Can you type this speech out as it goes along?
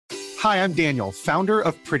Hi, I'm Daniel, founder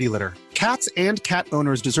of Pretty Litter. Cats and cat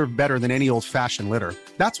owners deserve better than any old-fashioned litter.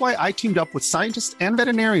 That's why I teamed up with scientists and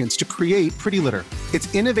veterinarians to create Pretty Litter.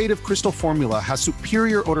 Its innovative crystal formula has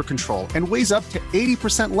superior odor control and weighs up to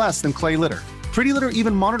 80% less than clay litter. Pretty Litter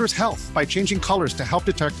even monitors health by changing colors to help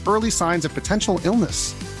detect early signs of potential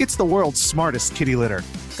illness. It's the world's smartest kitty litter.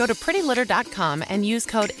 Go to prettylitter.com and use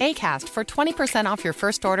code ACAST for 20% off your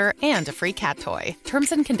first order and a free cat toy.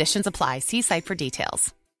 Terms and conditions apply. See site for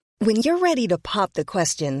details. When you're ready to pop the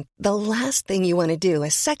question, the last thing you want to do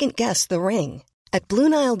is second-guess the ring. At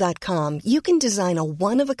BlueNile.com, you can design a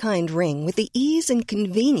one-of-a-kind ring with the ease and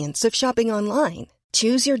convenience of shopping online.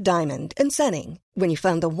 Choose your diamond and setting. When you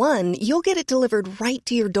find the one, you'll get it delivered right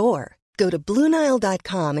to your door. Go to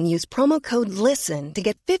BlueNile.com and use promo code LISTEN to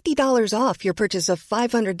get $50 off your purchase of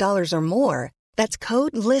 $500 or more. That's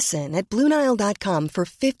code LISTEN at BlueNile.com for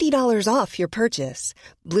 $50 off your purchase.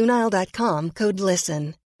 BlueNile.com, code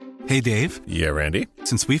LISTEN. Hey, Dave. Yeah, Randy.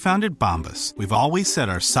 Since we founded Bombas, we've always said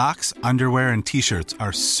our socks, underwear, and T-shirts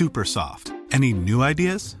are super soft. Any new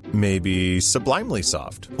ideas? Maybe sublimely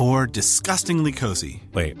soft. Or disgustingly cozy.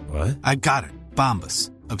 Wait, what? I got it.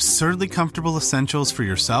 Bombas. Absurdly comfortable essentials for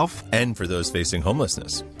yourself and for those facing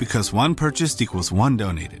homelessness. Because one purchased equals one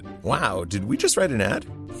donated. Wow, did we just write an ad?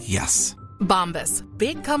 Yes. Bombas.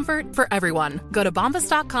 Big comfort for everyone. Go to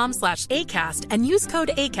bombas.com/ACAST and use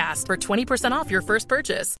code ACAST for 20% off your first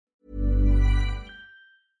purchase.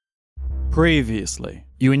 Previously,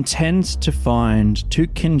 you intend to find two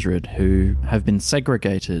kindred who have been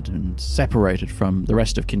segregated and separated from the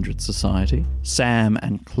rest of kindred society, Sam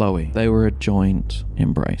and Chloe. They were a joint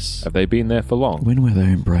embrace. Have they been there for long? When were they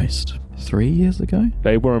embraced? 3 years ago?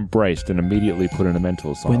 They were embraced and immediately put in a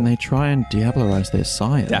mental asylum. When they try and diabolise their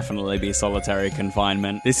sire. Definitely be solitary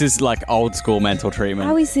confinement. This is like old school mental treatment.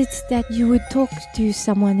 How is it that you would talk to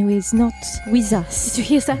someone who is not with us? Did you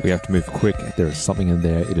hear that? We have to move quick. There is something in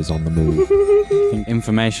there. It is on the move. I think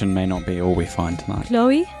information may not be all we find tonight.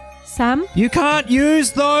 Chloe? Sam? You can't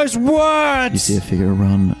use those words! You see a figure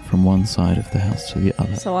run from one side of the house to the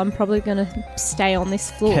other. So I'm probably going to stay on this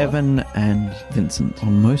floor. Kevin and Vincent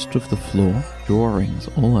on most of the floor, drawings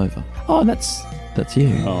all over. Oh, that's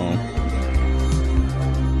you. Oh.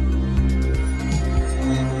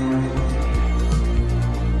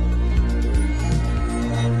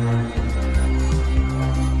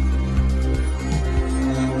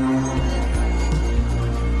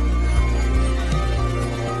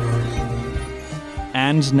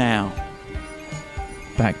 And now,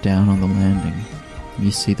 back down on the landing,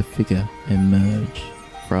 you see the figure emerge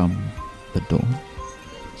from the door.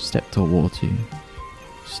 Step towards you.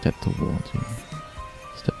 Step towards you.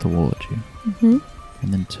 Step towards you. Mm-hmm.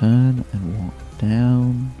 And then turn and walk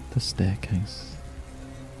down the staircase.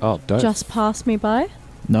 Oh, don't. Just pass me by?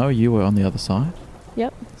 No, you were on the other side.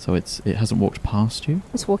 Yep. So it hasn't walked past you.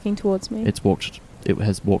 It's walking towards me. It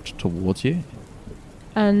has walked towards you.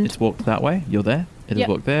 And it's walked that way. You're there. It Yep. has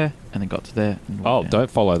walked there and then got to there. And Oh, down. don't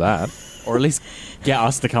follow that. Or at least get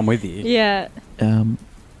us to come with you. yeah.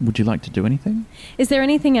 Would you like to do anything? Is there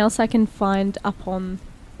anything else I can find up on?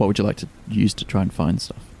 What would you like to use to try and find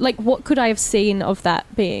stuff? Like, what could I have seen of that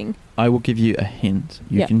being? I will give you a hint.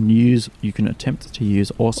 You Yep. can attempt to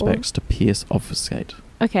use Auspex to pierce Obfuscate.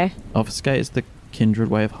 Okay. Obfuscate is the kindred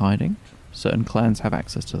way of hiding. Certain clans have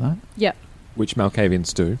access to that. Yep. Which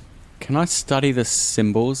Malkavians do. Can I study the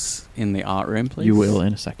symbols in the art room, please? You will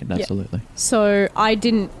in a second, absolutely. So I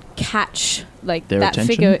didn't catch, like, Their that attention?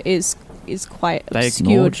 figure is quite They obscured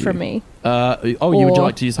ignored you. from me. Would you Or-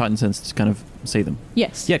 like to use heightened sense to kind of see them?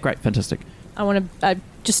 Yes. Yeah, great, fantastic. I want to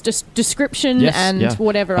just a description Yes, and yeah.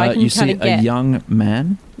 whatever I can you kind see of get. a young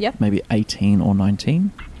man, Yep. maybe 18 or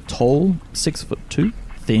 19, tall, 6'2",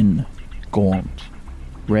 thin, gaunt,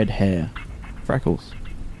 red hair, freckles,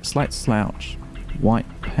 slight slouch, white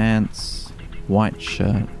pants, white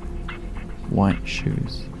shirt, white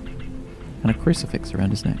shoes, and a crucifix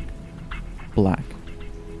around his neck. Black.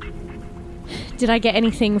 Did I get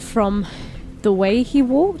anything from the way he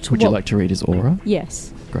walked? Would you like to read his aura?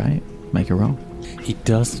 Yes. Great. Make a roll. He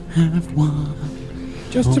does have one.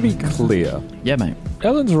 Just to be clear, Yeah, mate.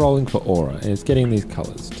 Ellen's rolling for aura and is getting these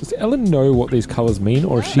colours. Does Ellen know what these colours mean,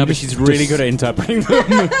 or is she? No, but she's really good at interpreting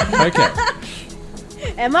them. Okay,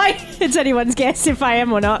 Am I? It's anyone's guess if I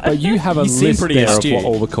am or not. but you have a You seem list pretty there astute. of what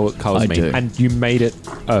all the colours I mean, do. and you made it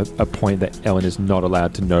a point that Ellen is not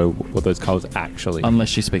allowed to know what those colours actually, Unless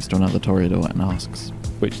she speaks to another Toreador and asks.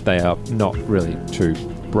 which they are not really too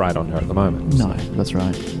bright on her at the moment. No, that's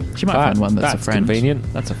right. She might But find one that's a that's friend.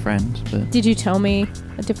 convenient. That's a friend. But Did you tell me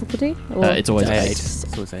a difficulty? Or it's always Eight. eight.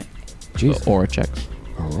 It's always eight. Jesus. Aura checks.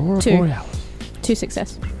 Aurora Two. Borealis. 2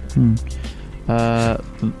 success.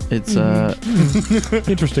 It's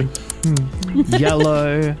Interesting.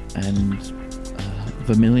 yellow and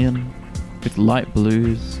vermilion with light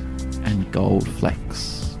blues and gold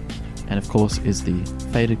flecks. And of course is the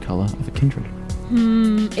faded colour of a kindred.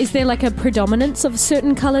 Is there like a predominance of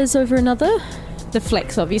certain colours over another? The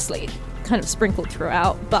flecks obviously kind of sprinkled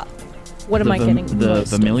throughout, but what am I getting The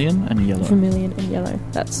most of? vermilion and yellow. Vermilion and yellow.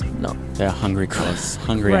 That's not... They're hungry colours.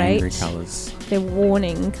 Hungry, Right. angry colours. They're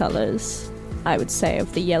warning colours, I would say,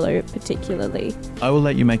 of the yellow particularly. I will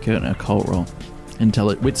let you make an occult roll.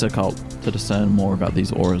 Wits occult to discern more about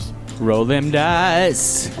these auras. Roll them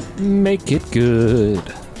dice. Make it good.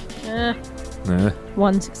 Nah.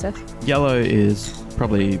 1 success. Yellow is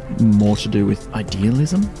probably more to do with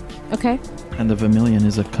idealism, Okay. and the vermilion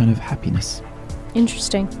is a kind of happiness,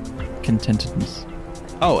 Interesting. contentedness.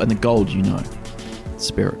 Oh, and the gold,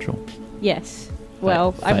 spiritual. Yes.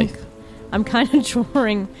 Well, Faith. I'm kind of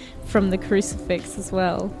drawing from the crucifix as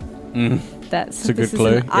well. It's a good This is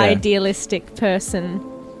clue. an Yeah. idealistic person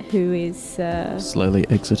who is... Slowly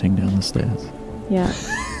exiting down the stairs. yeah.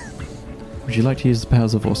 Would you like to use the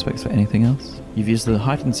powers of Auspex for anything else? You've used the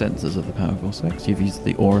heightened senses of the power of Auspex. You've used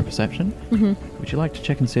the aura perception. Mm-hmm. Would you like to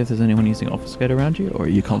check and see if there's anyone using Obfuscate around you, or are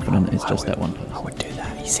you confident it's just that one person? I would do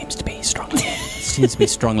that. He seems to be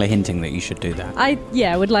strongly hinting that you should do that. I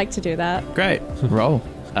would like to do that. Great. Roll.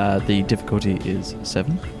 The difficulty is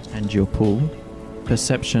 7, and your pool,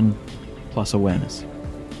 perception plus awareness.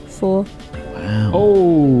 4. Wow.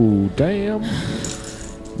 Oh, damn.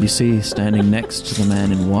 You see, standing next to the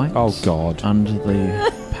man in white. Oh, God. Under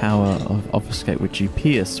the power of Obfuscate, which you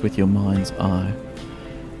pierce with your mind's eye,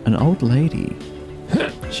 an old lady.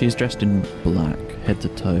 She is dressed in black, head to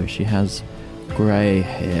toe. She has grey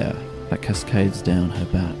hair that cascades down her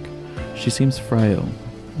back. She seems frail,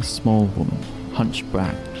 a small woman,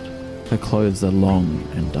 hunchbacked. Her clothes are long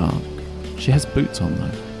and dark. She has boots on,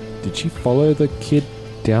 though. Did she follow the kid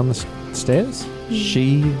down the stairs?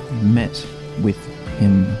 She met with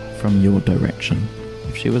him from your direction.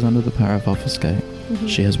 If she was under the power of Obfuscate,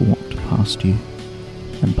 she has walked past you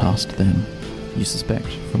and past them, you suspect,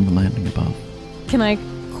 from the landing above. Can I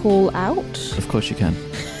call out? Of course you can.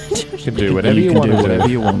 You can do whatever you can want do to whatever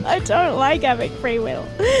do. you want. I don't like having free will.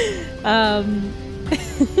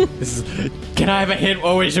 Can I have a hint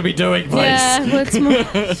what we should be doing, please? Yeah, let's move.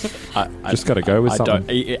 Just got to go with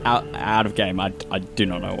something. Out of game, I do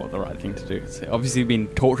not know what the right thing to do is. Obviously, you've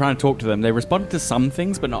been trying to talk to them. They responded to some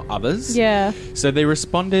things, but not others. Yeah. So they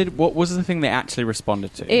responded. What was the thing they actually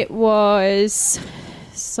responded to? It was...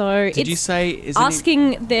 So... Did you say...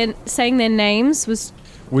 saying their names was...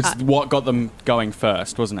 Was what got them going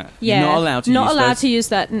first, wasn't it? Yeah. You're not allowed to not use allowed those. to use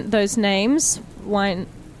those names. Why...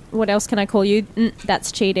 What else can I call you?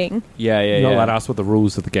 That's cheating. Yeah. Not allowed to ask what the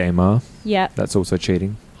rules of the game are. Yeah, That's also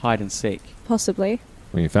cheating. Hide and seek. possibly.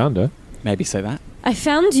 When you found her. Maybe say that. I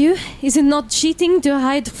found you. Is it not cheating to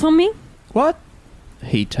hide from me? What?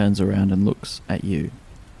 He turns around and looks at you.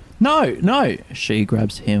 No! She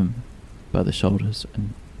grabs him by the shoulders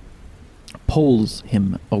and pulls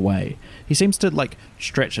him away. He seems to,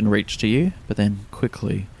 stretch and reach to you, but then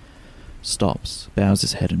quickly stops, bows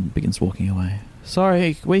his head and begins walking away.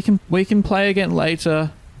 Sorry, we can play again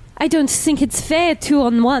later. I don't think it's fair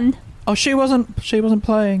 2-on-1. Oh, she wasn't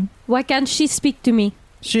playing. Why can't she speak to me?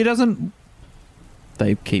 She doesn't...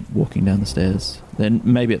 They keep walking down the stairs. They're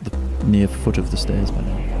maybe at the near foot of the stairs by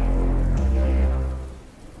now.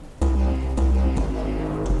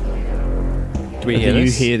 Do we hear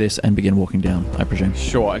this? You hear this and begin walking down, I presume.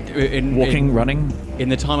 Sure. Running? In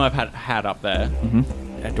the time I've had up there,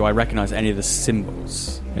 do I recognise any of the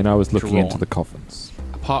symbols? And I was looking Drawn. into the coffins.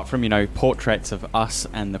 Apart from, portraits of us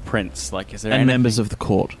and the prince, is there And anything... members of the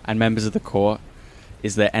court. And members of the court.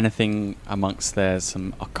 Is there anything amongst there,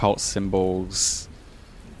 some occult symbols,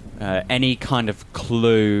 any kind of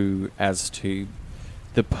clue as to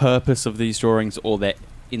the purpose of these drawings or their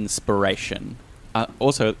inspiration?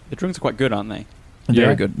 Also, the drawings are quite good, aren't they?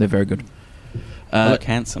 Very good. They're very good. I look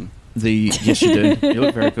handsome. Yes, you do. You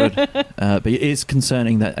look very good. But it is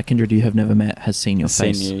concerning that a kindred you have never met has seen your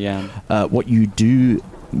face. Seen you, yeah. What you do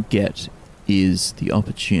get is the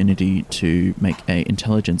opportunity to make a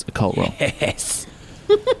intelligence occult roll. Yes.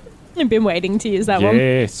 I've been waiting to use that one.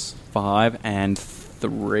 Yes. 5 and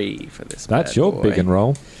 3 for this. That's bad your boy. big and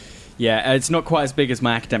roll. Yeah, it's not quite as big as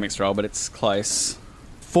my academics roll, but it's close.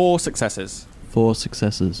 4 successes 4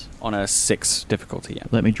 successes. on a 6 difficulty. Yeah.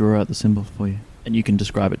 Let me draw out the symbol for you, and you can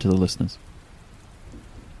describe it to the listeners.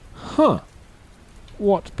 Huh.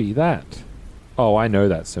 What be that? Oh, I know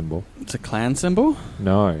that symbol. It's a clan symbol.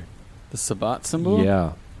 No. The Sabbat symbol.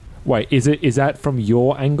 Yeah. Wait, is that from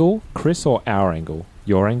your angle, Chris, or our angle?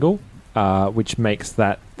 Your angle? which makes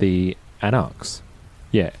that the Anarchs.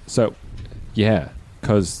 Yeah. So,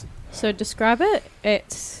 because So describe it.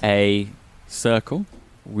 It's A circle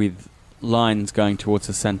with lines going towards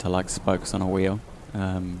the centre like spokes on a wheel,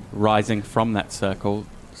 rising from that circle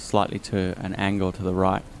slightly to an angle to the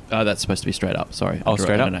right. That's supposed to be straight up. Sorry. Oh, I drew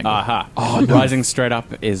straight it at up? an angle. Aha. Oh, no. Rising straight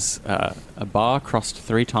up is a bar crossed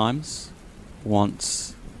 3 times,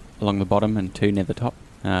 once along the bottom and 2 near the top.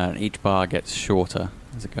 Each bar gets shorter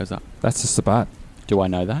as it goes up. that's a Sabbat. Do I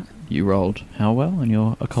know that? You rolled how well on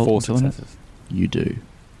your occult 4 intelligence? successes. You do.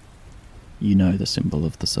 You know the symbol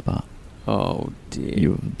of the Sabbat. Oh, dear.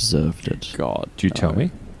 You have observed it. God. Do you tell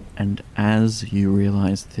me? And as you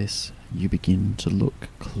realize this, you begin to look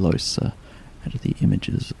closer at the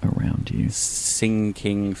images around you.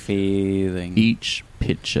 Sinking feeling. Each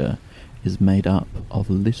picture is made up of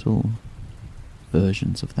little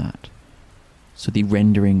versions of that. So the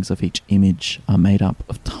renderings of each image are made up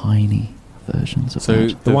of tiny versions of So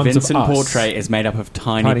that. the ones of Vincent us. portrait is made up of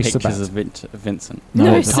tiny pictures Sabbats. of Vincent.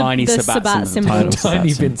 No, tiny the Sabbat Sabbat symbols. symbol. Tiny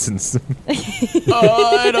Sabbat Vincents.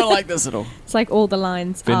 Oh, I don't like this at all. It's like all the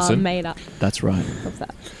lines are Vincent. made up That's right. of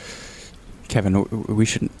that. Kevin, we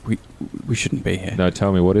shouldn't be here. No,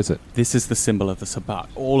 tell me, what is it? This is the symbol of the Sabbat.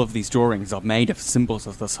 All of these drawings are made of symbols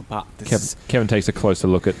of the Sabbat. Kevin takes a closer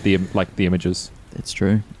look at the images. It's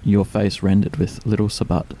true. Your face rendered with little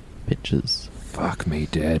Sabbat pictures. Fuck me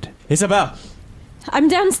dead. Isabel! I'm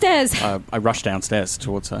downstairs. I rush downstairs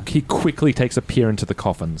towards her. He quickly takes a peer into the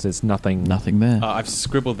coffins. There's nothing. Nothing there. I've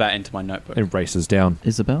scribbled that into my notebook. It races down.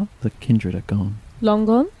 Isabel, the kindred are gone. Long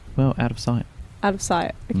gone? Well, out of sight. Out of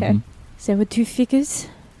sight. Okay. Mhm. There were 2 figures.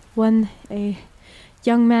 One, a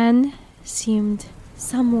young man, seemed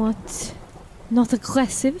somewhat not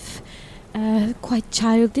aggressive, quite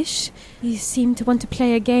childish. He seemed to want to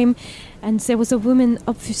play a game, and there was a woman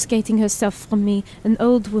obfuscating herself from me. An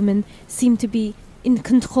old woman seemed to be in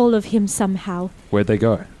control of him somehow. Where'd they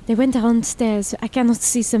go? They went downstairs. I cannot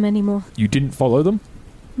see them anymore. You didn't follow them?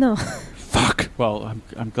 No. Fuck. Well,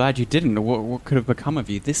 I'm glad you didn't. What could have become of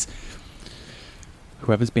you?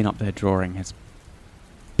 Whoever's been up there drawing has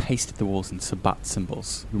pasted the walls in Sabbat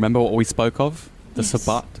symbols. Remember what we spoke of? The Yes.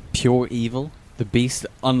 Sabbat, pure evil, the beast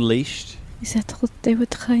unleashed. Is that what they were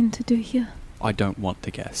trying to do here? I don't want to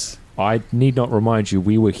guess. I need not remind you,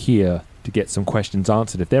 we were here to get some questions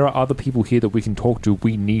answered. If there are other people here that we can talk to,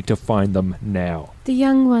 we need to find them now. The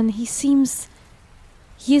young one, he is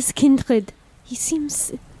kindred. He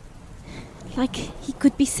seems like he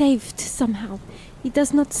could be saved somehow. He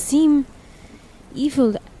does not seem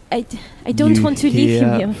evil. I don't You want to leave him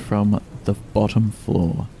hear here. from the bottom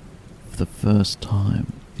floor, for the first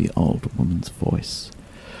time, the old woman's voice.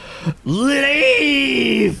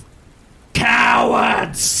 Leave!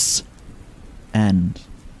 Cowards! And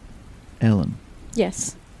Ellen.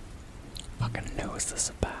 Yes. Fucking knew it was the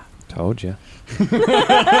Sabbat. Told you.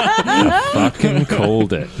 Fucking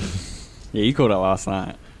called it. Yeah, you called it last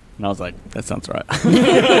night. And I was like, that sounds right.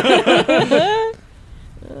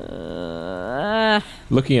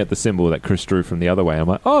 Looking at the symbol that Chris drew from the other way, I'm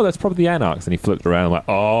like, oh, that's probably the Anarchs. And he flipped around. I'm like,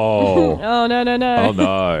 oh. Oh, no. Oh,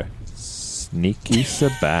 no. Sneaky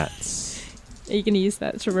Sabbats. Are you going to use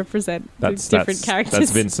that to represent That's the different characters?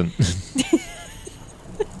 That's Vincent.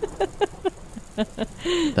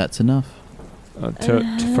 That's enough.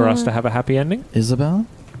 For us to have a happy ending? Isabel,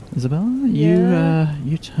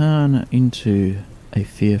 you turn into a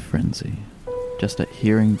fear frenzy just at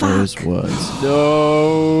hearing those words.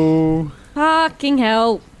 No. Fucking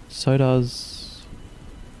hell. So does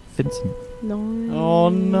Vincent. No. Oh,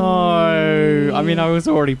 no. I mean, I was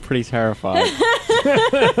already pretty terrified.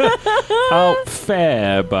 Oh,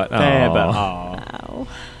 fair, but Ow.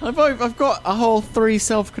 I've got a whole 3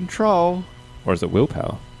 self-control. Or is it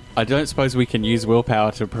willpower? I don't suppose we can use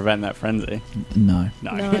willpower to prevent that frenzy. No.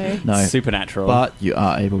 No. No. Supernatural. But you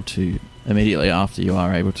are able to, immediately after you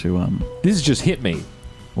are able to, This has just hit me.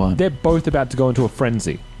 what? They're both about to go into a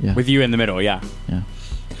frenzy. Yeah. With you in the middle, yeah. Yeah.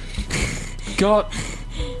 God.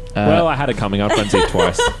 Well, I had it coming. I frenzied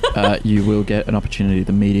twice. You will get an opportunity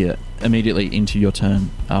immediately into your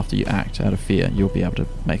turn after you act out of fear. You'll be able to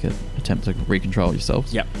make an attempt to recontrol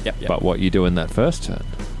yourselves. Yep. But what you do in that first turn?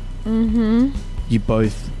 Mm-hmm. You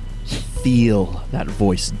both feel that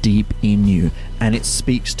voice deep in you, and it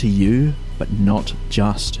speaks to you, but not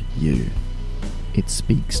just you. It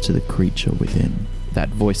speaks to the creature within. That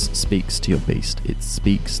voice speaks to your beast. It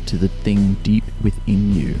speaks to the thing deep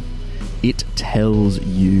within you. It tells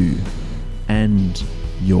you and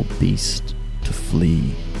your beast to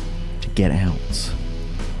flee, to get out.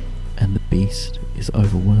 And the beast is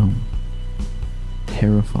overwhelmed,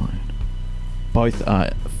 terrified. Both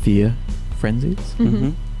are fear frenzies.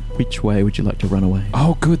 Mm-hmm. Which way would you like to run away?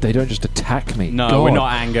 Oh, good. They don't just attack me. No, God. we're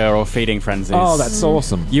not anger or feeding frenzies. Oh, that's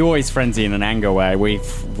awesome. You always frenzy in an anger way. We're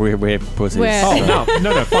pussies. We're- Oh,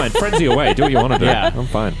 no, fine. Frenzy away. Do what you want to do. Yeah. I'm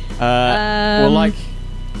fine. Well, like,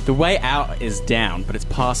 the way out is down, but it's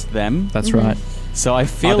past them. That's right. So I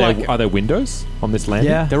feel like Are there windows on this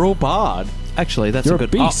landing? Yeah. they're all barred. Actually, that's You're a good.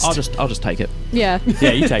 a beast. I'll just take it. Yeah.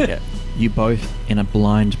 Yeah, you take it. You both, in a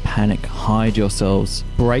blind panic, hide yourselves,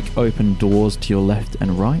 break open doors to your left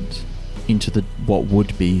and right into what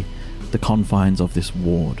would be the confines of this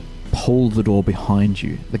ward. Pull the door behind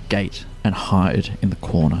you, the gate, and hide in the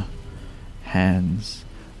corner. Hands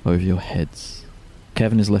over your heads.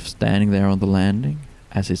 Kevin is left standing there on the landing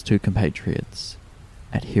as his two compatriots,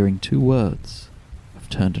 at hearing 2 words, have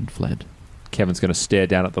turned and fled. Kevin's going to stare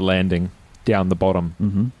down at the landing, down the bottom.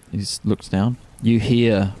 Mm-hmm. He looks down. You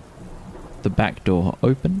hear the back door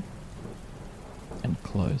open and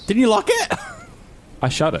close. Didn't you lock it? I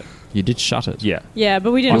shut it. You did shut it. Yeah. Yeah,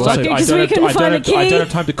 but we didn't Also, lock it because we couldn't find a key. I don't have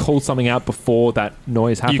time to call something out before that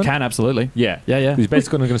noise happens. You can, absolutely. Yeah. Yeah. He's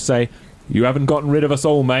basically going to say, "You haven't gotten rid of us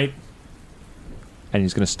all, mate." And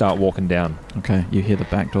he's going to start walking down. Okay, you hear the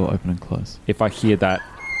back door open and close. If I hear that,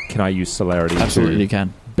 can I use celerity Absolutely, to you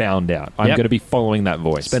can. bound out? I'm Yep. going to be following that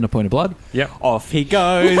voice. Spend a point of blood. Yep. Off he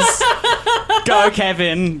goes. Go,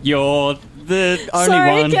 Kevin. You're the only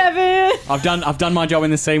Sorry, one. Kevin. I've done my job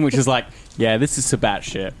in this scene, which is like, yeah, this is Sabat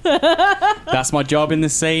shit. That's my job in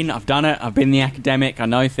this scene. I've done it. I've been the academic. I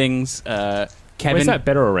know things. Kevin, Where's that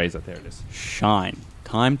better eraser? There it is. shine.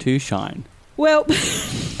 Time to shine. Well,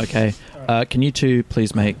 Okay. Can you two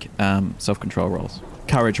please make self-control rolls?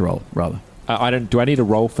 Courage roll, rather. Do I need a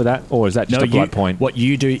roll for that, or is that just a blood point? What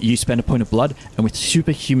you do, you spend a point of blood, and with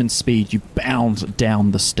superhuman speed, you bound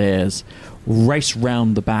down the stairs, race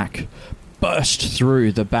round the back, burst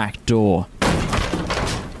through the back door,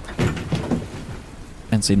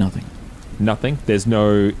 and see nothing. Nothing. There's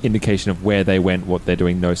no indication of where they went, what they're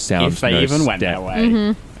doing. No sound. If they no even went step. that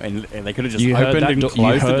way. I mean, they could have just You heard opened that and you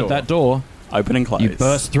closed the heard door. that door. Open and close. You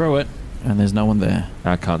burst through it, and there's no one there.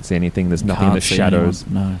 I can't see anything. There's nothing in the Can't see shadows.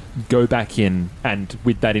 anyone. Go back in, and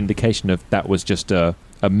with that indication of that was just a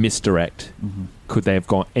misdirect, could they have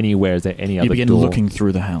gone anywhere? Is there any No. other You begin door? looking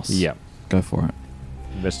through the house. Yeah. Go for it.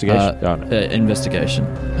 Investigation? Oh, no. Investigation.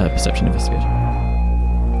 Perception investigation.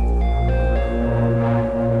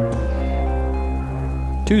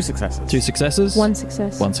 2 successes. 2 successes. 1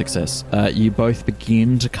 success. 1 success. You both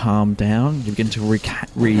begin to calm down. You begin to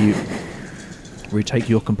retake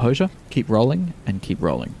your composure. Keep rolling and keep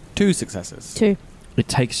rolling. 2 successes. 2. It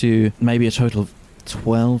takes you maybe a total of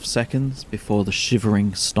 12 seconds before the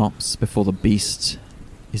shivering stops, before the beast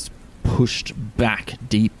is pushed back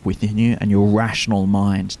deep within you and your rational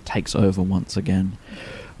mind takes over once again.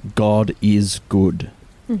 God is good.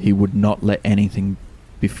 Mm-hmm. He would not let anything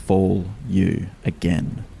befall you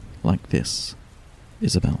again like this,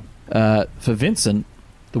 Isabel. For Vincent,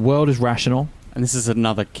 the world is rational. And this is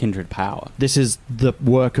another kindred power. This is the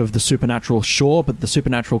work of the supernatural, sure, but the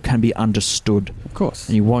supernatural can be understood. Of course.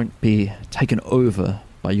 And you won't be taken over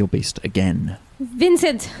by your beast again.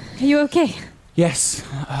 Vincent, are you okay? Yes.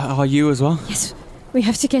 Are you as well? Yes. We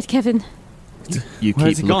have to get Kevin. You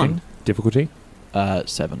Where's keep he looking. gone? Difficulty?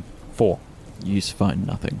 7. 4. You find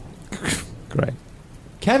nothing. Great.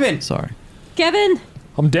 Kevin! Sorry. Kevin!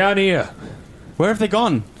 I'm down here. Where have they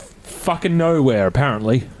gone? Fucking nowhere,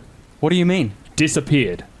 apparently. What do you mean?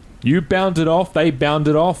 Disappeared. You bounded off, they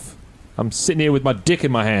bounded off. I'm sitting here with my dick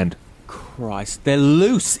in my hand. Christ. They're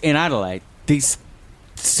loose in Adelaide. These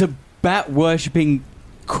Sabat-worshipping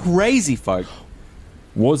crazy folk.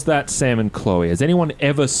 Was that Sam and Chloe? Has anyone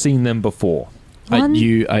ever seen them before? One?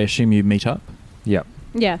 I assume you meet up. Yep.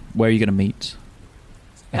 Yeah. Where are you going to meet?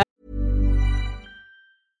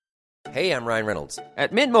 Hey, I'm Ryan Reynolds.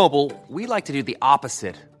 At Mint Mobile, we like to do the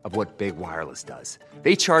opposite of what Big Wireless does.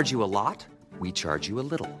 They charge you a lot, we charge you a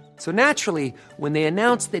little. So naturally, when they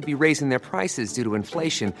announced they'd be raising their prices due to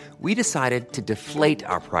inflation, we decided to deflate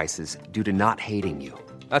our prices due to not hating you.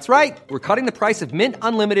 That's right. We're cutting the price of Mint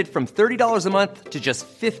Unlimited from $30 a month to just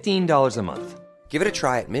 $15 a month. Give it a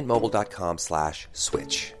try at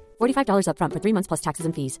mintmobile.com/switch. $45 up front for 3 months plus taxes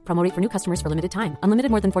and fees. Promo rate for new customers for limited time.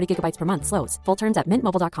 Unlimited more than 40 gigabytes per month. Slows full terms at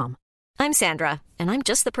mintmobile.com. I'm Sandra, and I'm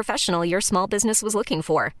just the professional your small business was looking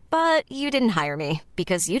for. But you didn't hire me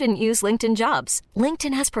because you didn't use LinkedIn Jobs.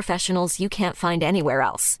 LinkedIn has professionals you can't find anywhere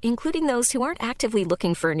else, including those who aren't actively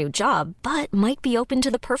looking for a new job, but might be open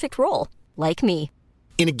to the perfect role, like me.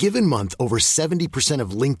 In a given month, over 70%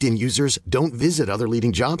 of LinkedIn users don't visit other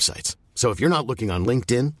leading job sites. So if you're not looking on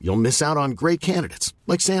LinkedIn, you'll miss out on great candidates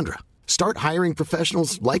like Sandra. Start hiring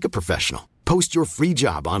professionals like a professional. Post your free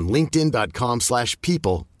job on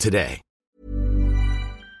linkedin.com/people today.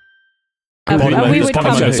 We'd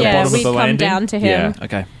come down to him. Yeah.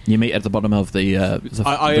 Okay. You meet at the bottom of the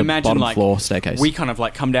I imagine bottom like floor staircase. We kind of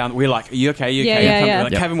like come down. We're like, "Are you okay? Are you Yeah, okay?" yeah, yeah.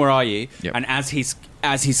 Like, Kevin, where are you? Yep. And as he's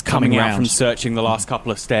coming out round. from searching the last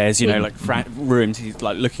couple of stairs, you know, like rooms, he's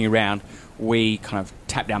like looking around. We kind of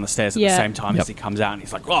tap down the stairs at the same time as he comes out, and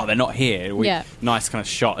he's like, "Oh, they're not here." Nice kind of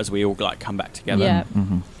shot as we all like come back together. Yeah.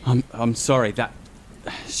 I'm sorry that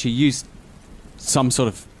she used some sort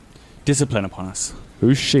of discipline upon us.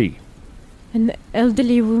 Who's she? An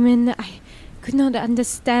elderly woman. I could not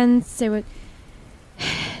understand.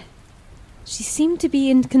 She seemed to be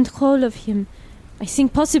in control of him. I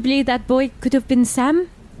think possibly that boy could have been Sam,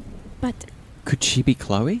 but... Could she be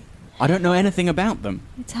Chloe? I don't know anything about them.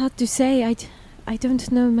 It's hard to say. I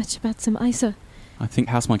don't know much about them either. I think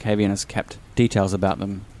House Markavian has kept details about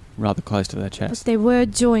them rather close to their But chest. they were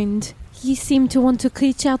joined. He seemed to want to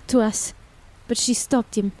reach out to us, but she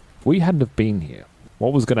stopped him. If we hadn't have been here,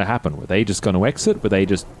 what was going to happen? Were they just going to exit? Were they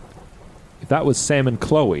just... If that was Sam and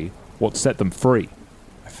Chloe, what set them free?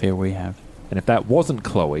 I fear we have. And if that wasn't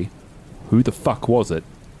Chloe, who the fuck was it?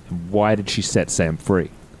 And why did she set Sam free?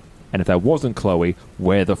 And if that wasn't Chloe,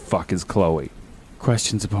 where the fuck is Chloe?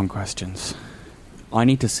 Questions upon questions. I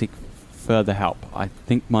need to seek further help. I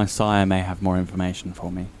think my sire may have more information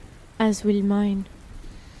for me. As will mine.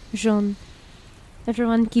 Jean.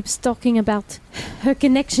 Everyone keeps talking about her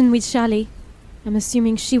connection with Charlie. I'm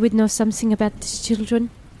assuming she would know something about these children.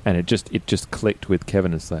 And it just clicked with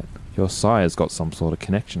Kevin as that. Your sire's got some sort of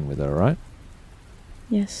connection with her, right?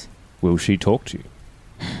 Yes. Will she talk to you?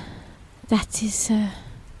 That is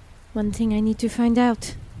one thing I need to find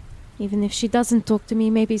out. Even if she doesn't talk to me,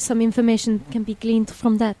 maybe some information can be gleaned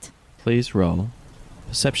from that. Please roll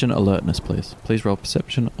perception alertness, please. Please roll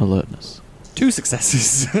perception alertness. 2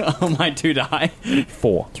 successes on my 2 die.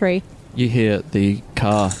 4. 3. You hear the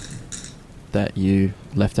car that you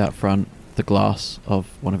left out front, the glass of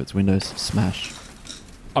one of its windows smash.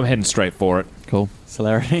 I'm heading straight for it. Cool.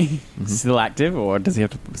 Celerity? Still active, or does he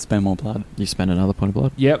have to spend more blood? You spend another point of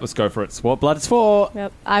blood. Yep, let's go for it. It's what blood is for.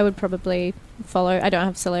 Yep. I would probably follow. I don't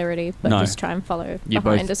have celerity, but just try and follow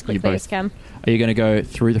behind as quickly as can. Are you going to go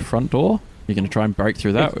through the front door? You're going to try and break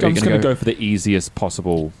through that? I'm just going to go for the easiest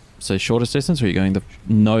possible. So shortest distance, or are you going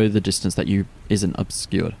the distance that you isn't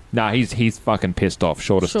obscured? Nah, he's fucking pissed off.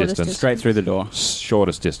 Shortest distance. Straight through the door.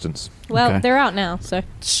 Shortest distance. Well, they're out now, so...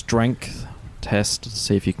 Strength test to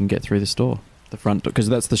see if you can get through this door. The front door, because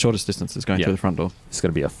that's the shortest distance is going through the front door. It's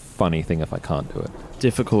going to be a funny thing if I can't do it.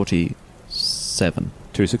 Difficulty 7.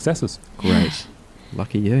 2 successes. Great.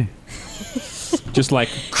 Lucky you. Just like...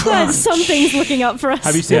 Something's looking up for us.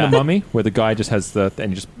 Have you seen The Mummy? Where the guy just has and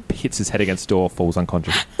he just hits his head against the door, falls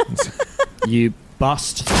unconscious. You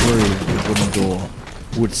bust through the wooden door.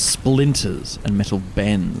 Wood splinters and metal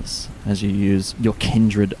bends as you use your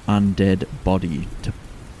kindred undead body to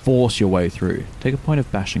force your way through. Take a point of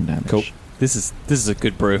bashing damage. Cool. This is a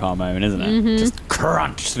good Bruja moment, isn't it? Mm-hmm. Just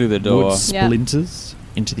crunch through the door. Wood splinters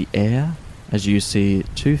into the air as you see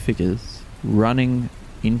 2 figures running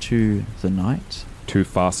into the night. Too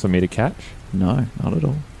fast for me to catch? No, not at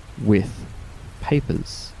all. With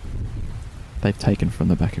papers they've taken from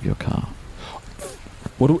the back of your car.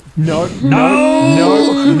 No.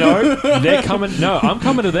 They're coming. No, I'm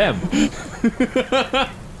coming to them.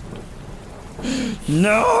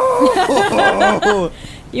 No!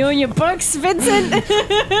 You and your books, Vincent.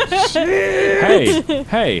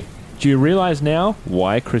 Hey, do you realise now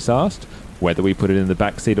why Chris asked whether we put it in the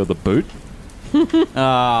back seat or the boot?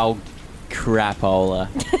 Oh, crapola.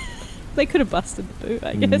 They could have busted the boot,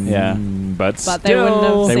 I guess. Yeah. But they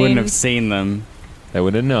wouldn't have seen them. They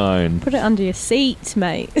would have known. Put it under your seat,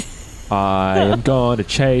 mate. I am going to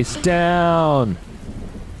chase down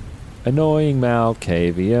annoying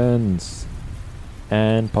Malkavians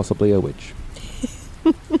and possibly a witch.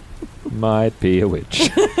 Might be a witch.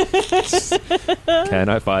 Can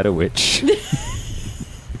I fight a witch?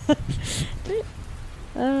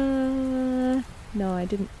 No, I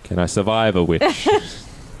didn't. Can I survive a witch? I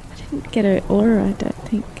didn't get an aura, I don't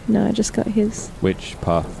think. No, I just got his. Which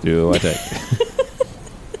path do I take?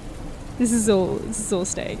 This is all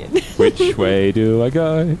staying in. Which way do I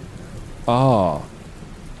go? Oh.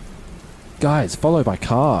 Guys, follow my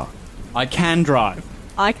car. I can drive.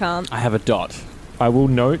 I can't. I have a dot. I will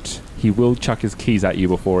note he will chuck his keys at you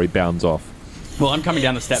before he bounds off. Well, I'm coming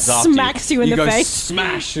down the steps after you. Smacks you in the face. You go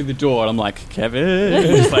smash through the door, and I'm like, Kevin.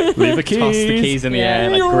 Just like, leave the keys. Toss the keys in the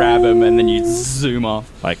air, like grab them, and then you zoom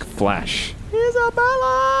off. Like Flash.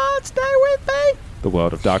 Isabella, stay with me. The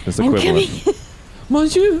World of Darkness equivalent.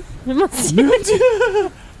 Monsieur.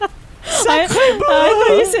 Monsieur. I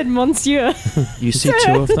thought you said Monsieur. You see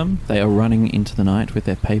two of them. They are running into the night with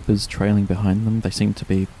their papers trailing behind them. They seem to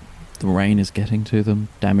be... The rain is getting to them,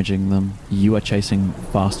 damaging them. You are chasing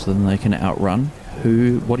faster than they can outrun.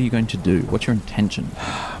 What are you going to do? What's your intention?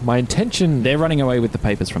 My intention... They're running away with the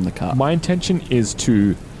papers from the car. My intention is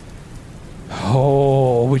to...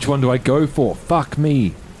 Oh, which one do I go for? Fuck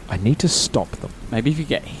me. I need to stop them. Maybe if you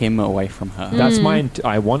get him away from her. That's my...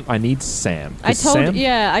 I need Sam. I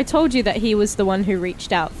told you that he was the one who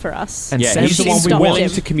reached out for us. And he's Sam's the one we willing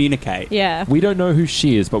want to communicate. Yeah. We don't know who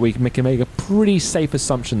she is, but we can make a pretty safe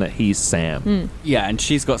assumption that he's Sam. Yeah, and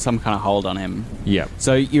she's got some kind of hold on him. Yeah.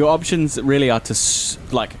 So your options really are to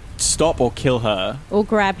stop or kill her, or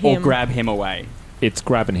grab him, away. It's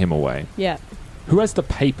grabbing him away. Yeah. Who has the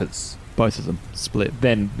papers? Both of them split.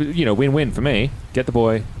 Then win-win for me. Get the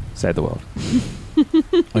boy, save the world.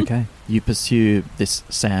 Okay. You pursue this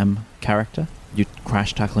Sam character. You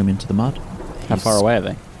crash tackle him into the mud. How far away are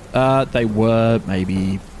they? They were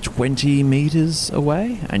maybe 20 meters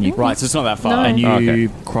away, and you right. So it's not that far. No. And you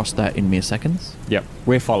cross that in mere seconds. Yep.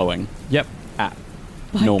 We're following. Yep. At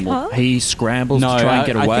By normal. car? He scrambles to try and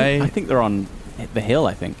get away. I think they're on the hill.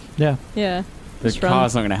 I think Yeah. Yeah. the Just run.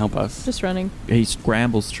 car's not going to help us. Just running. He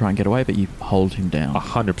scrambles to try and get away, but you hold him down.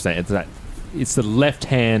 100%. It's the left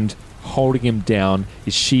hand holding him down.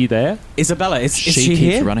 Is she there? Isabella, is she she keeps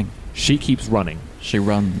here? running. She keeps running. She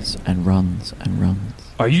runs and runs and runs.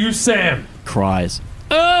 Are you Sam? Cries.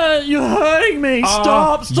 You're hurting me!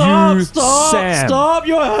 Stop! you Sam? Stop!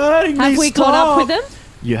 You're hurting me! Have we caught up with them?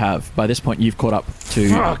 You have. By this point, you've caught up to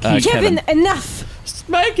Fuck you. Kevin, enough!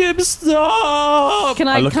 Make him stop! Can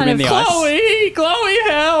I look him kind in of... the eyes. Chloe,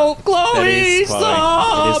 help! Chloe, It is Chloe.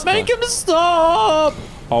 stop! It is Make Chloe. him stop!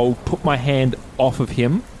 I'll put my hand off of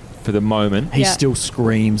him for the moment. He Yeah. still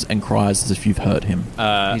screams and cries as if you've hurt him.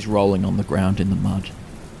 He's rolling on the ground in the mud.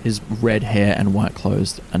 His red hair and white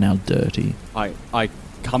clothes are now dirty. I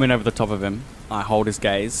come in over the top of him. I hold his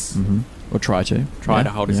gaze. Mm-hmm. Or try to. Try Yeah, to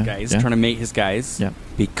hold his yeah, gaze. yeah. Trying to meet his gaze. Yeah.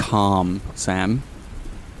 Be calm, Sam.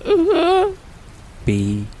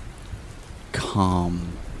 Be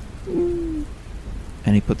calm. And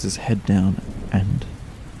he puts his head down and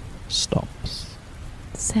stops.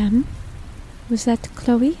 Sam? Was that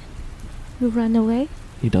Chloe? Who ran away?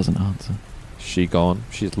 He doesn't answer. She gone?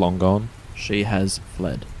 She's long gone? She has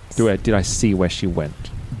fled. Did I see where she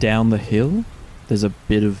went? Down the hill, there's a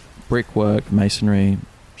bit of brickwork, masonry.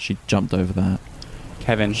 She jumped over that.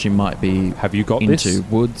 Kevin. She might be Have you got into this?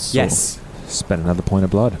 woods. Yes. Spend another point of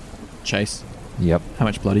blood. Or Chase. Yep. How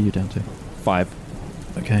much blood are you down to?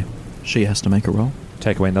 5. Okay. She has to make a roll.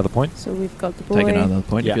 Take away another point. So we've got the boy. Take another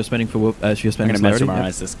point. Yeah. If you're spending for if you're I'm spending going to celerity,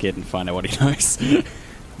 mesmerize this kid and find out what he knows.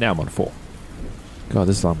 Now I'm on 4. God,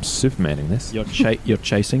 I'm Supermaning this. You're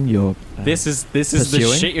chasing. You're This is the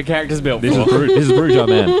pursuing? shit your character's built This for. is Bruja,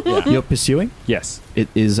 man. Yeah. You're pursuing. Yes. It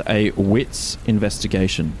is a wits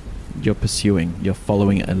investigation. You're pursuing. You're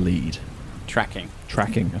following a lead. Tracking.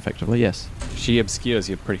 Tracking, effectively. Yes. She obscures.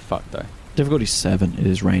 You're pretty fucked though. Difficulty 7. It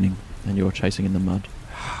is raining, and you're chasing in the mud.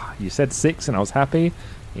 You said 6 and I was happy.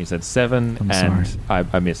 You said 7 I'm and sorry.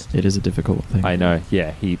 I missed. It is a difficult thing. I know.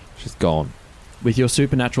 Yeah, she's gone. With your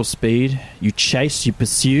supernatural speed, you chase, you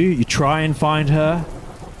pursue, you try and find her.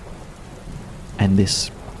 And this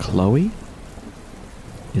Chloe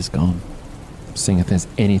is gone. I'm seeing if there's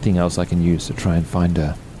anything else I can use to try and find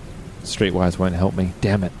her. Streetwise won't help me.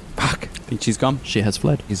 Damn it. Fuck. Think she's gone? She has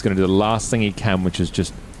fled. He's going to do the last thing he can, which is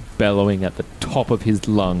just bellowing at the top of his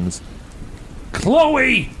lungs.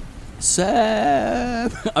 Chloe! Sam.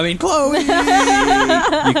 I mean, Chloe.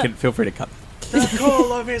 You can feel free to cut. The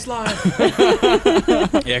call of his life.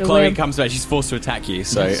 Yeah, Chloe comes back. She's forced to attack you,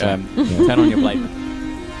 so turn on your blade.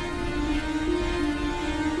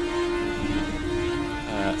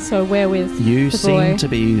 So we're with You the seem boy. to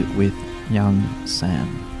be with young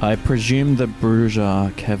Sam. I presume the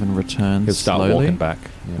Bruja Kevin returns He'll start slowly. walking back.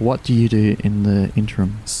 Yeah. What do you do in the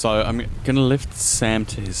interim? So I'm going to lift Sam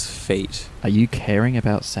to his feet. Are you caring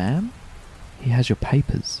about Sam? He has your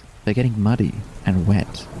papers. They're getting muddy and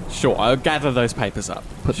wet. Sure, I'll gather those papers up.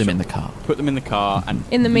 Put them in the car. Put them in the car and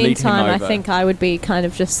In the lead him meantime, I over. think I would be kind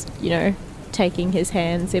of just, taking his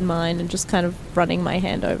hands in mine and just kind of running my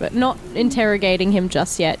hand over it. Not interrogating him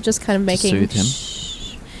just yet, just kind of making... soothe him.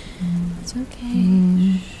 Shh. It's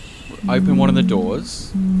okay. Open one of the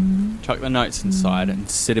doors, chuck the notes inside, and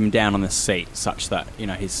sit him down on the seat such that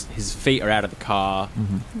his feet are out of the car.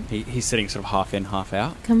 He's sitting sort of half in, half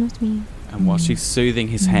out. Come with me. And while she's soothing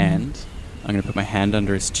his hand, I'm going to put my hand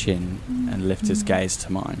under his chin and lift his gaze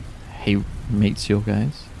to mine. He meets your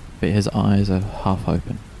gaze, but his eyes are half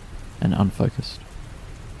open and unfocused.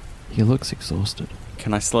 He looks exhausted.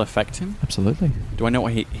 Can I still affect him? Absolutely. Do I know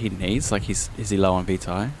what he needs? Like, is he low on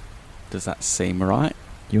Vitae? Does that seem right?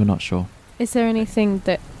 You're not sure. Is there anything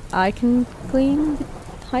that I can glean with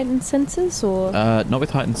heightened senses, or Not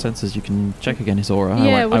with heightened senses. You can check again his aura.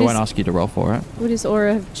 Yeah, I won't ask you to roll for it. would his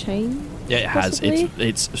aura have changed? Yeah, it has. possibly?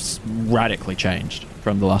 It's radically changed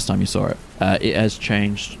from the last time you saw it. It has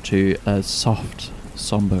changed to a soft,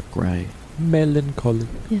 somber grey. Melancholy.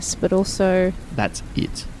 Yes, but also That's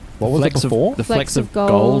it. What was it before? The Flecks flecks of of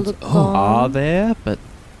gold gold gone. are there, but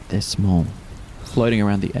they're small, floating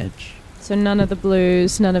around the edge. so none of the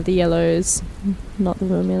blues, none of the yellows, not the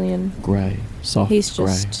vermilion. Grey, soft He's grey.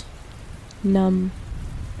 just numb.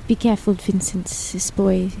 Be careful, Vincent. This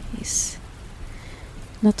boy is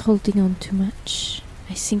not holding on too much.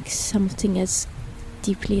 I think something has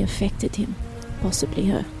deeply affected him, possibly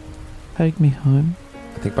her. Take me home.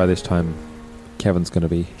 I think by this time, Kevin's going to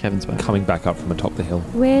be back. coming back up from atop the hill.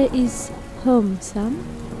 Where is home, Sam?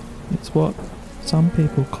 It's what some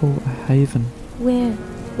people call a haven. Where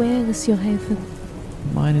is your haven?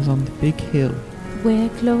 Mine is on the big hill. Where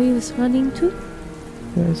Chloe was running to?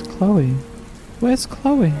 Where's Chloe? Where's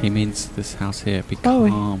Chloe? He means this house here. Be Chloe.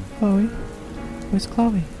 calm. Chloe? Where's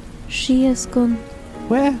Chloe? She has gone.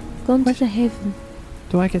 Where? Gone to the haven.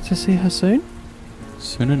 Do I get to see her soon?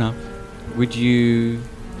 Soon enough. Would you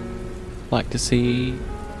like to see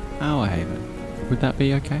our haven? Would that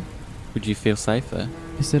be okay? Would you feel safe there?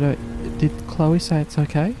 Is it Did Chloe say it's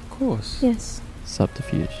okay? Of course. Yes.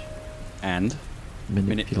 Subterfuge. And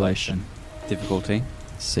Manipulation. difficulty.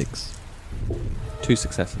 6. 2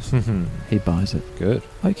 successes. He buys it. Good.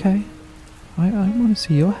 Okay. I want to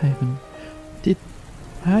see your haven.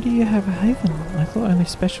 How do you have a haven? I thought only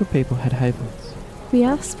special people had havens. We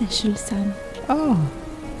are special, Sam. Oh,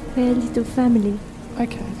 We're a little family.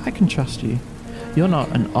 okay. I can trust you. You're not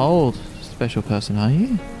an old special person, are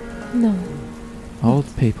you? No. Old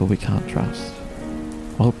people we can't trust.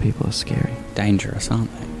 Old people are scary. Dangerous,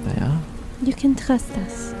 aren't they? They are. You can trust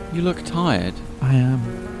us. You look tired. I am.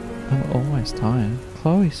 I'm always tired.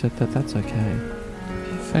 Chloe said that that's okay.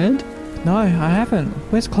 You fed? No, I haven't.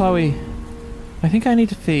 Where's Chloe? I think I need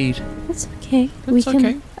to feed. That's okay. We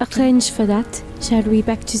can arrange for that. Shall we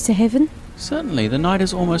back to the heaven? Certainly. The night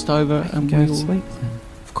is almost over, and Go to we'll sleep then.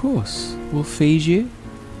 Of course. We'll feed you.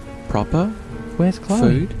 Proper. Where's Chloe?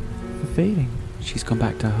 Food. For feeding. She's gone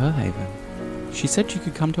back to her haven. She said you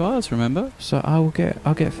could come to ours, remember? So I'll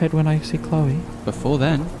get fed when I see Chloe. Before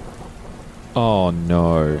then. Oh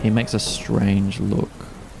no. He makes a strange look.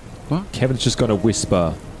 What? Kevin's just going to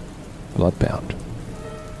whisper, bloodbound.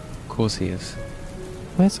 Of course he is.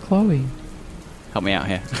 Where's Chloe? Help me out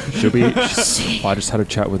here. She'll be... I just had a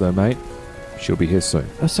chat with her, mate. She'll be here soon.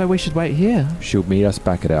 Oh, so we should wait here. She'll meet us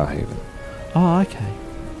back at our haven. Oh, okay.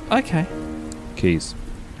 Okay. Keys.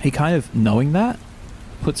 He kind of, knowing that,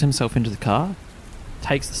 puts himself into the car,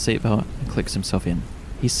 takes the seatbelt and clicks himself in.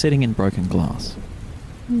 He's sitting in broken glass.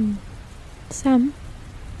 Sam?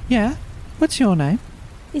 Yeah? What's your name?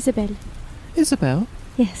 Isabel. Isabel?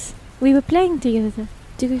 Yes. We were playing together.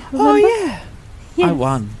 Do you remember? Oh, yeah. Yes. I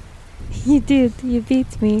won. You did. You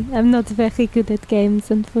beat me. I'm not very good at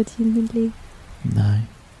games, unfortunately. No.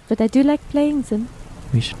 But I do like playing them.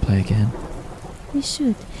 We should play again. We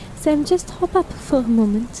should. Sam, just hop up for a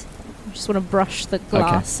moment. I just want to brush the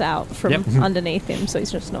glass out from underneath him so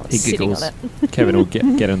he's just not He sitting giggles. on it. Kevin will get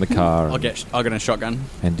in the car. I'll get a shotgun.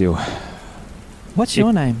 And deal. What's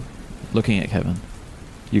your name? Looking at Kevin.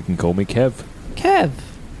 You can call me Kev. Kev!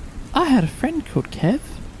 I had a friend called Kev.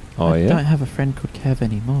 Oh, I yeah? don't have a friend called Kev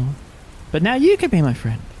anymore. But now you can be my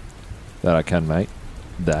friend. That I can, mate.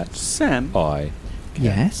 That Sam. I can.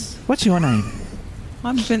 Yes? What's your name?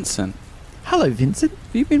 I'm Vincent. Hello, Vincent.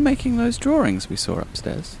 Have you been making those drawings we saw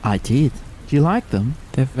upstairs? I did. Do you like them?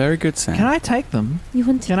 They're very good, Sam. Can I take them? You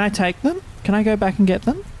want to? Can I take them? Can I go back and get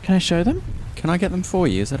them? Can I show them? Can I get them for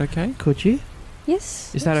you? Is that okay? Could you?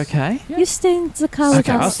 Yes. Is that okay? You stay in the car with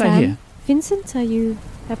Okay, us, I'll stay Sam. here. Vincent, are you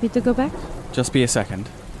happy to go back? Just be a second.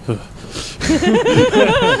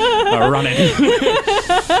 I run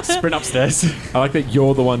in. Sprint upstairs. I like that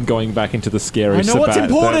you're the one going back into the scary I know what's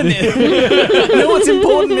important. I know what's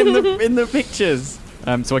important in the pictures.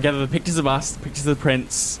 So I gather the pictures of us, pictures of the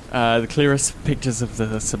prince, the clearest pictures of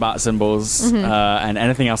the Sabbat symbols, and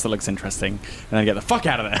anything else that looks interesting, and then get the fuck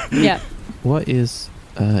out of there. Yeah. What is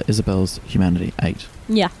Isabel's humanity? 8.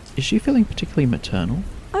 Yeah. Is she feeling particularly maternal?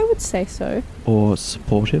 I would say so. Or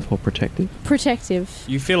supportive or protective? Protective.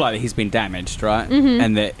 You feel like he's been damaged, right? Mhm.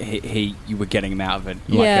 And that you were getting him out of it.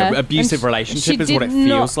 Yeah. Like an abusive And relationship she is what did it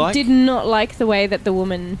feels not- like. Did not like the way that the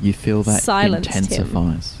woman You feel that silenced him.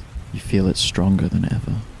 intensifies. You feel it stronger than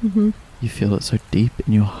ever. Mm-hmm. You feel it so deep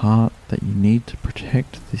in your heart that you need to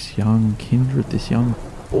protect this young kindred, this young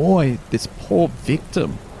boy, this poor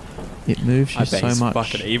victim. It moves you so much.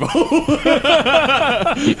 Fucking evil.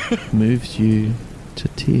 It moves you to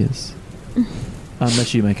tears.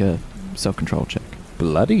 Unless you make a self-control check.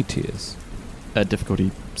 Bloody tears.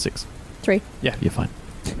 Difficulty 6. 3. Yeah, you're fine.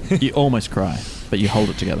 You almost cry, but you hold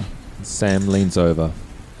it together. Sam leans over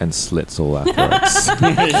and slits all our throats.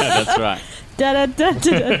 Yeah, that's right.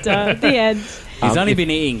 Da-da-da-da-da-da. The end. He's only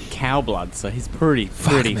been eating cow blood, so he's pretty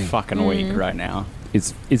fucking weak right now.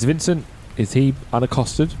 Is Vincent, is he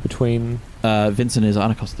unaccosted between... Vincent is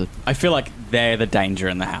unaccosted. I feel like they're the danger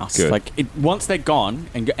in the house. Good. Like, once they're gone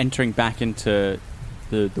and entering back into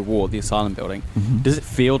the ward, the asylum building, does it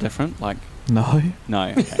feel different? Like, No.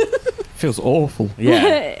 okay. Feels awful.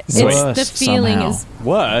 Yeah. Worse The feeling somehow. is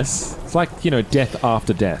Worse. It's like, death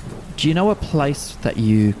after death. Do you know a place that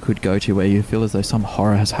you could go to where you feel as though some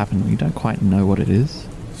horror has happened and you don't quite know what it is?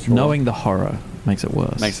 Sure. Knowing the horror makes it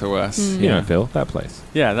worse. Makes it worse. You know, Phil, that place.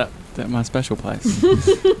 Yeah, that my special place.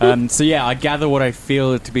 So yeah, I gather what I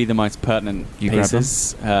feel to be the most pertinent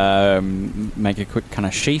pieces. Make a quick kind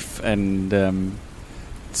of sheaf and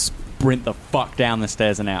sprint the fuck down the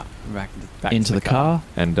stairs and out back into the car.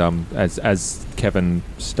 And as Kevin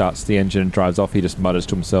starts the engine and drives off, he just mutters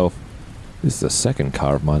to himself, "This is the second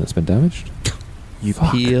car of mine that's been damaged." You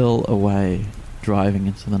peel away, driving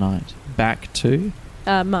into the night. Back to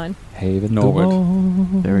mine. Haven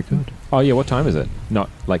Norwood. Very good. Oh yeah, what time is it? Not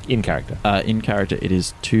like in character. In character, it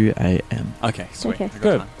is 2 a.m. Okay, sweet. Okay.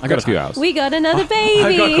 Good. I got a few hours. We got another baby.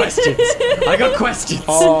 I got questions.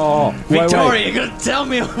 Oh, Victoria, you gotta tell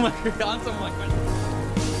me all my answer my questions.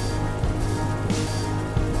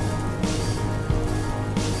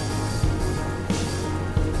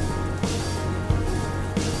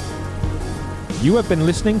 You have been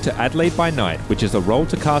listening to Adelaide by Night, which is a Roll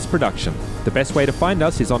to Cast production. The best way to find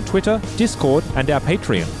us is on Twitter, Discord, and our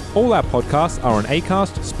Patreon. All our podcasts are on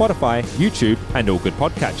Acast, Spotify, YouTube, and all good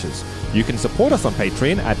podcatchers. You can support us on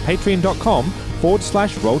Patreon at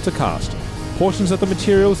patreon.com/roll2cast. Portions of the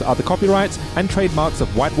materials are the copyrights and trademarks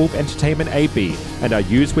of White Wolf Entertainment AB and are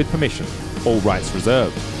used with permission. All rights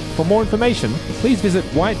reserved. For more information, please visit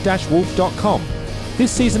white-wolf.com.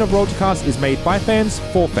 This season of Roll to Cast is made by fans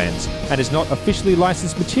for fans and is not officially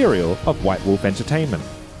licensed material of White Wolf Entertainment.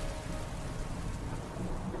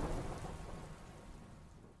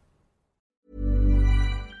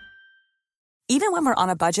 Even when we're on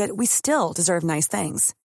a budget, we still deserve nice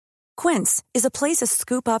things. Quince is a place to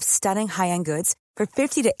scoop up stunning high-end goods for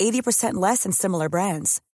 50 to 80% less than similar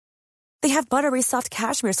brands. They have buttery soft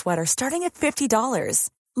cashmere sweaters starting at $50,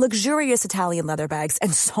 luxurious Italian leather bags,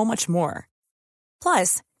 and so much more.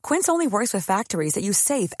 Plus, Quince only works with factories that use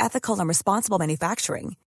safe, ethical, and responsible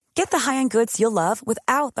manufacturing. Get the high-end goods you'll love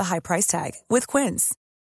without the high price tag with Quince.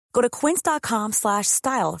 Go to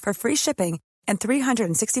quince.com/style for free shipping and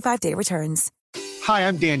 365-day returns. Hi,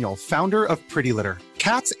 I'm Daniel, founder of Pretty Litter.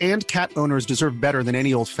 Cats and cat owners deserve better than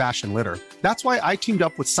any old-fashioned litter. That's why I teamed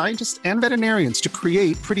up with scientists and veterinarians to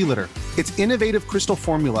create Pretty Litter. Its innovative crystal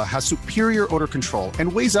formula has superior odor control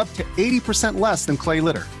and weighs up to 80% less than clay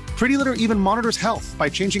litter. Pretty Litter even monitors health by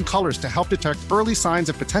changing colors to help detect early signs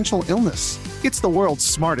of potential illness. It's the world's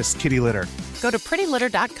smartest kitty litter. Go to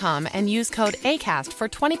prettylitter.com and use code ACAST for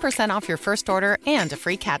 20% off your first order and a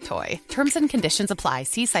free cat toy. Terms and conditions apply.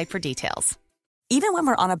 See site for details. Even when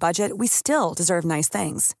we're on a budget, we still deserve nice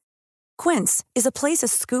things. Quince is a place to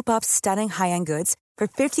scoop up stunning high-end goods for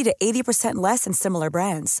 50 to 80% less than similar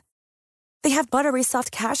brands. They have buttery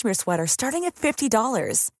soft cashmere sweaters starting at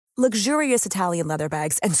 $50, luxurious Italian leather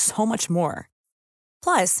bags, and so much more.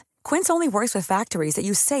 Plus, Quince only works with factories that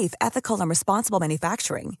use safe, ethical, and responsible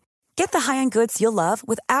manufacturing. Get the high-end goods you'll love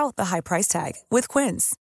without the high price tag with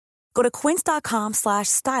Quince. Go to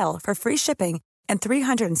quince.com/style for free shipping and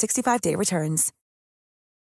 365-day returns.